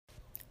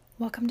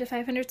Welcome to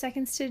 500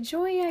 Seconds to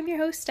Joy. I'm your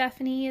host,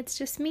 Stephanie. It's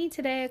just me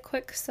today, a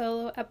quick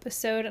solo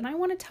episode, and I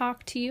want to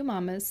talk to you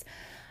mamas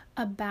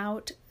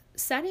about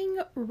setting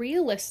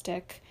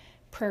realistic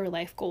prayer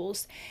life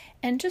goals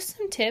and just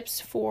some tips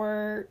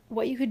for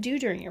what you could do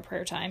during your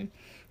prayer time.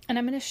 And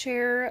I'm going to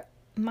share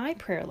my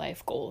prayer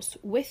life goals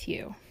with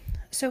you.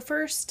 So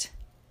first,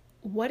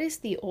 what is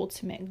the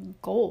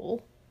ultimate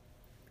goal,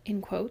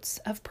 in quotes,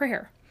 of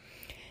prayer?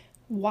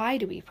 Why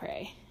do we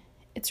pray?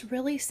 It's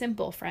really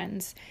simple,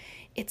 friends.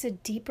 It's a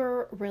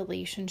deeper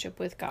relationship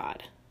with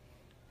God.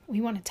 We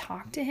want to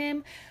talk to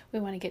Him, we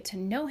want to get to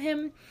know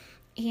Him,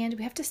 and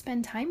we have to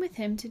spend time with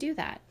Him to do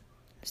that.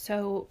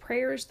 So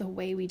prayer is the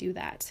way we do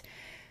that.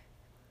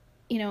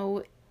 You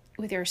know,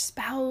 with our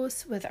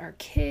spouse, with our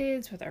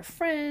kids, with our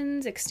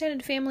friends,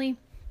 extended family,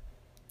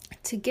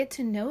 to get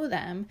to know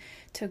them,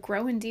 to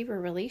grow in deeper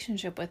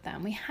relationship with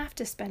them, we have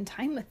to spend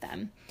time with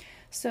them.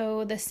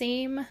 So the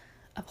same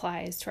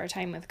applies to our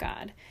time with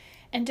God.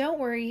 And don't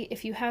worry,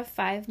 if you have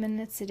 5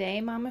 minutes a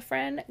day, mama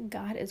friend,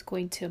 God is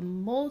going to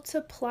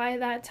multiply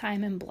that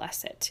time and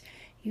bless it.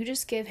 You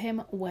just give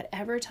Him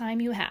whatever time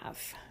you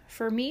have.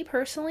 For me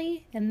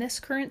personally, in this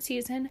current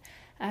season,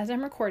 as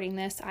I'm recording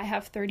this, I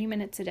have 30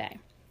 minutes a day.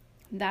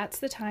 That's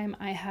the time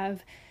I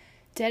have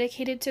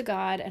dedicated to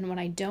God, and when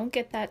I don't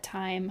get that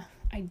time,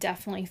 I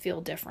definitely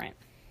feel different.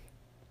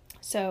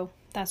 So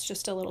that's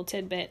just a little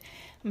tidbit.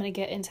 I'm going to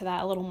get into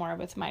that a little more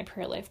with my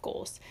prayer life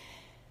goals.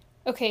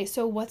 Okay,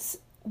 so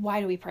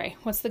why do we pray?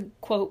 What's the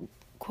quote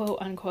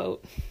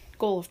unquote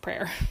goal of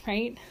prayer,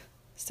 right?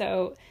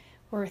 So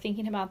we're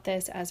thinking about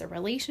this as a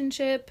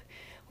relationship.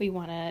 We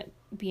want to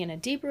be in a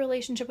deeper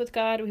relationship with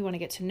God. We want to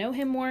get to know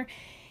Him more.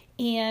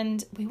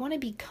 And we want to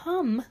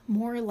become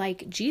more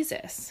like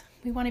Jesus.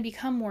 We want to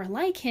become more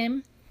like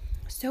Him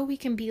so we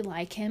can be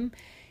like Him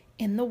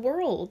in the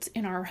world,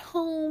 in our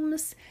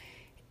homes,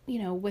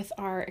 with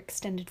our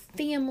extended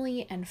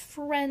family and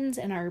friends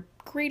and our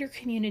greater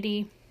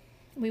community.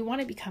 We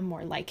want to become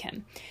more like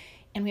Him,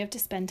 and we have to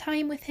spend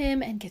time with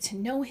Him and get to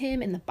know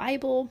Him in the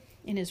Bible,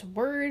 in His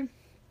Word,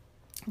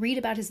 read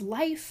about His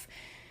life,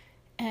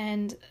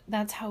 and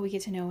that's how we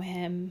get to know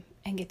Him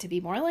and get to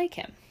be more like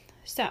Him.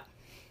 So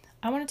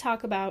I want to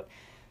talk about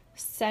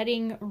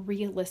setting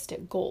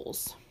realistic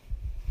goals.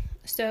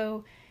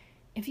 So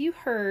if you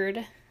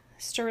heard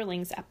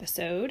Sterling's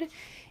episode,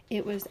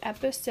 it was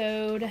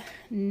episode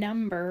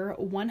number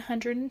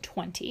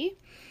 120.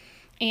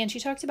 And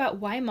she talked about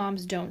why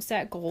moms don't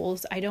set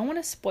goals. I don't want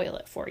to spoil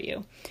it for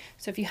you.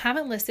 So if you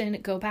haven't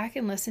listened, go back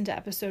and listen to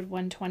episode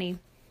 120,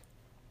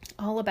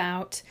 all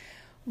about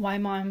why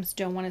moms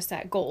don't want to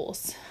set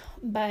goals.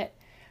 But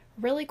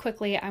really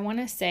quickly, I want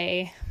to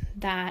say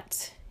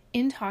that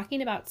in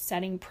talking about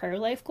setting prayer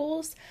life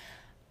goals,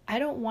 I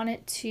don't want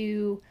it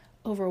to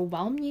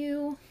overwhelm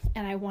you,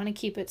 and I want to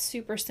keep it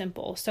super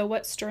simple. So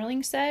what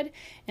Sterling said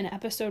in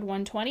episode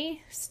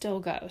 120 still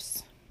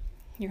goes.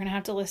 You're going to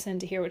have to listen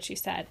to hear what she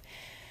said.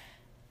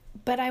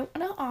 But I want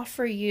to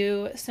offer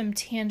you some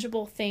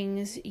tangible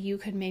things you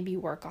could maybe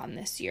work on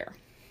this year.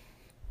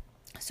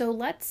 So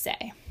let's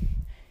say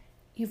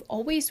you've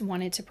always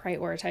wanted to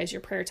prioritize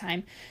your prayer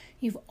time.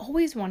 You've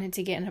always wanted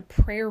to get in a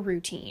prayer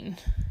routine.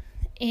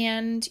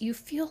 And you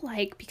feel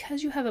like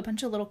because you have a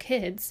bunch of little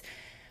kids,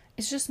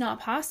 it's just not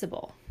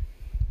possible.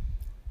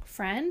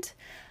 Friend,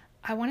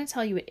 I want to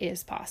tell you it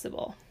is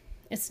possible.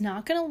 It's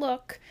not going to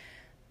look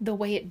the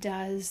way it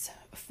does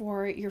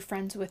for your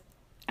friends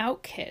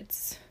without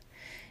kids.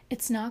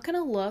 It's not going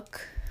to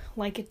look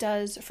like it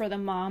does for the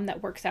mom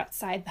that works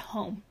outside the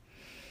home.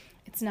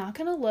 It's not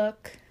going to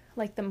look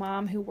like the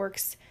mom who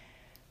works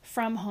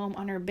from home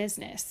on her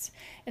business.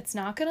 It's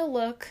not going to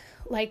look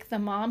like the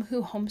mom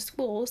who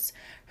homeschools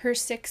her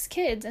 6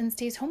 kids and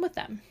stays home with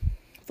them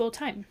full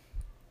time.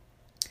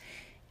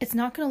 It's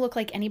not going to look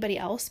like anybody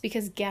else,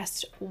 because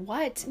guess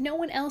what? No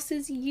one else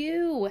is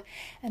you.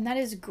 And that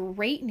is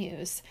great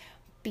news,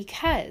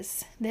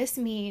 because this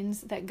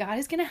means that God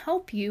is going to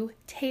help you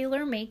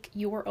tailor make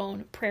your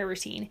own prayer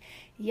routine.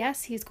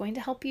 Yes, He's going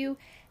to help you,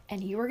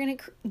 and you are going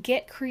to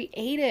get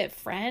creative,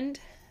 friend.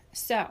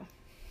 So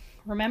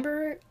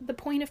remember the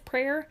point of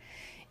prayer.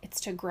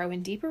 It's to grow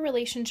in deeper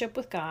relationship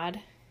with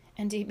God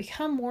and to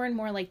become more and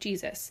more like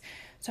Jesus.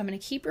 So I'm going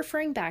to keep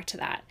referring back to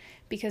that,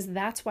 because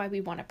that's why we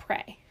want to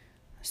pray.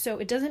 So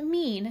it doesn't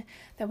mean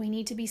that we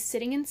need to be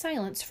sitting in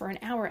silence for an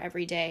hour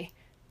every day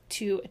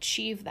to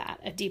achieve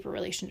that, a deeper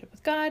relationship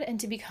with God and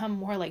to become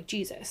more like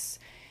Jesus.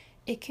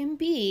 It can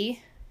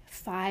be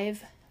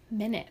 5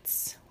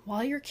 minutes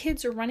while your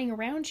kids are running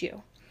around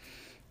you.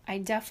 I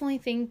definitely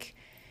think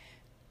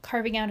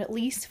carving out at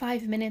least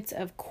 5 minutes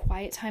of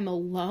quiet time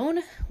alone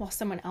while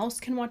someone else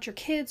can watch your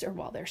kids, or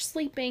while they're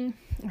sleeping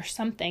or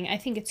something. I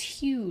think it's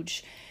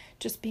huge,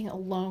 just being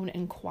alone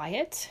and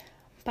quiet.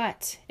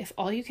 But if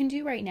all you can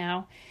do right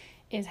now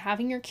is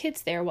having your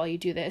kids there while you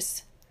do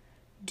this,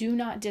 do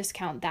not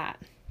discount that.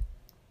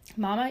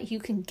 Mama, you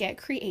can get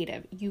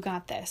creative. You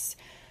got this.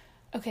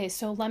 Okay,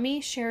 so let me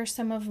share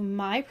some of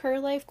my prayer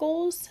life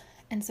goals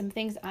and some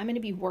things I'm going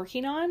to be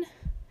working on.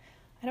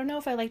 I don't know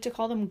if I like to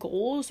call them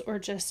goals or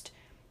just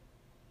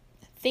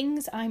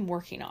things I'm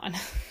working on.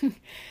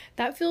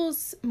 That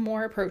feels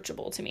more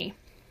approachable to me,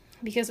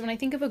 because when I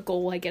think of a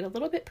goal, I get a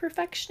little bit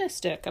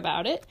perfectionistic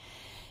about it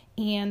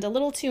and a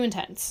little too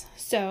intense.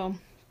 So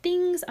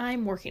things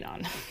I'm working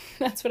on,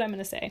 that's what I'm going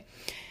to say.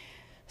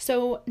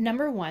 So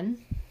number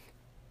 1,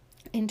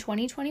 in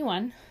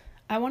 2021,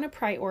 I want to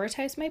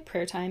prioritize my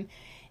prayer time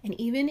and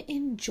even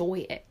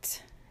enjoy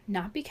it.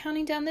 Not be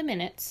counting down the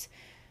minutes,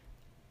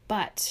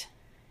 but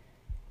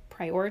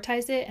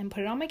prioritize it and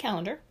put it on my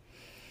calendar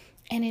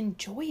and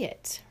enjoy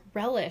it.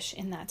 Relish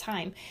in that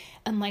time.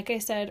 And like I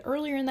said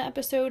earlier in the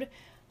episode,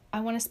 I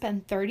want to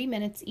spend 30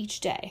 minutes each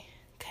day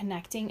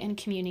connecting and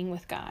communing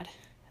with God.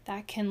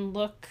 That can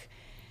look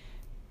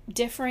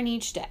different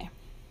each day.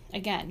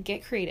 Again,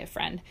 get creative,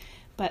 friend.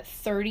 But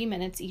 30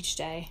 minutes each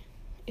day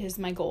is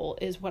my goal,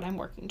 is what I'm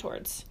working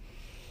towards.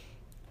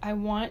 I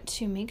want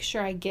to make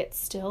sure I get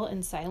still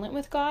and silent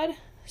with God.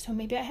 So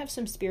maybe I have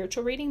some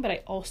spiritual reading, but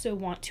I also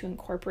want to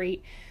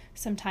incorporate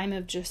some time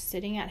of just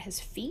sitting at his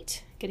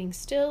feet, getting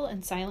still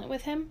and silent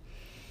with him.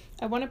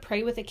 I want to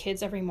pray with the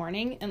kids every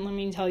morning. And let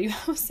me tell you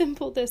how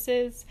simple this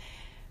is.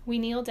 We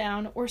kneel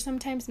down, or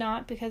sometimes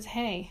not, because,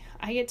 hey,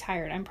 I get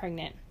tired. I'm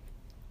pregnant.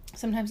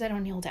 Sometimes I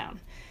don't kneel down.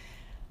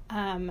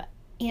 And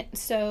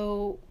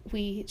so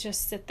we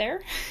just sit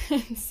there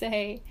and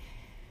say,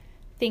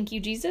 thank you,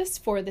 Jesus,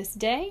 for this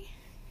day.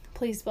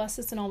 Please bless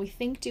us in all we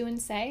think, do,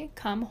 and say.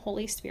 Come,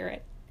 Holy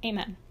Spirit.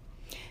 Amen.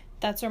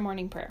 That's our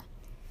morning prayer.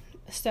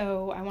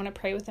 So I want to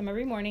pray with them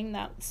every morning,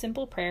 that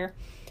simple prayer.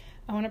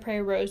 I want to pray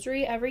a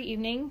rosary every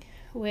evening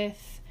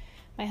with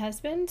my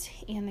husband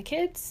and the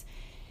kids.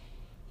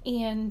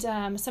 And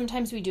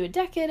sometimes we do a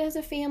decade as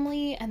a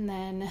family, and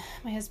then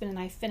my husband and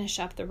I finish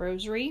up the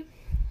rosary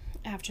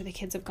after the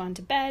kids have gone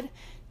to bed,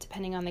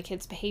 depending on the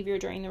kids' behavior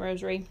during the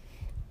rosary.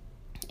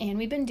 And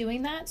we've been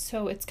doing that,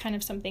 so it's kind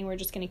of something we're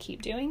just going to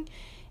keep doing,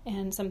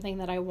 and something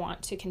that I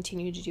want to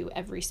continue to do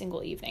every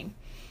single evening.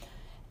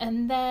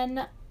 And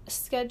then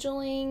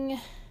scheduling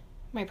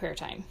my prayer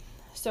time.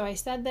 So I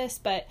said this,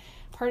 but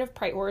part of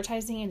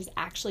prioritizing it is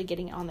actually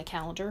getting it on the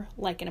calendar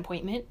like an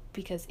appointment,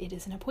 because it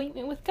is an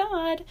appointment with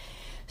God.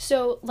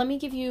 So let me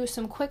give you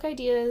some quick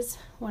ideas.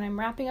 When I'm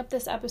wrapping up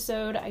this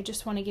episode, I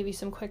just want to give you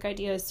some quick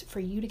ideas for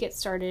you to get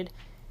started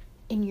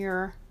in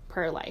your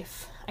prayer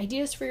life.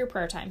 Ideas for your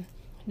prayer time.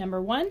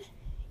 Number 1,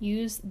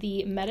 use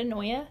the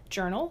Metanoia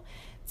journal.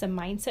 It's a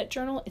mindset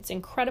journal. It's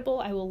incredible.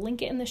 I will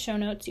link it in the show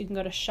notes. You can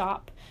go to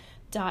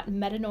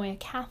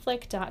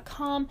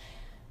shop.metanoiacatholic.com.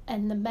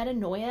 And the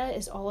metanoia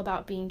is all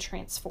about being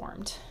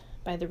transformed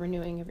by the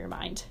renewing of your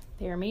mind.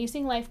 They're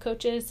amazing life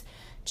coaches.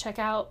 Check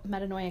out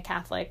Metanoia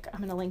Catholic. I'm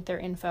going to link their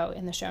info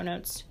in the show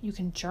notes. You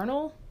can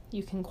journal.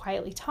 You can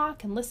quietly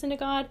talk and listen to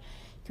God.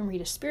 You can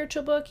read a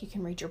spiritual book. You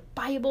can read your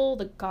Bible.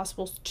 The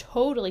Gospels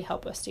totally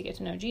help us to get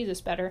to know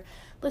Jesus better.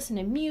 Listen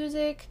to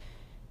music.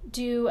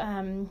 Do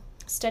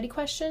study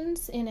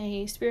questions in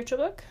a spiritual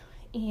book.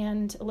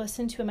 And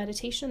listen to a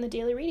meditation in the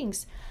daily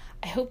readings.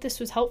 I hope this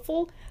was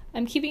helpful.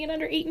 I'm keeping it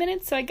under 8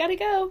 minutes, so I gotta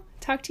go.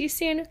 Talk to you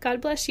soon. God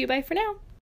bless you. Bye for now.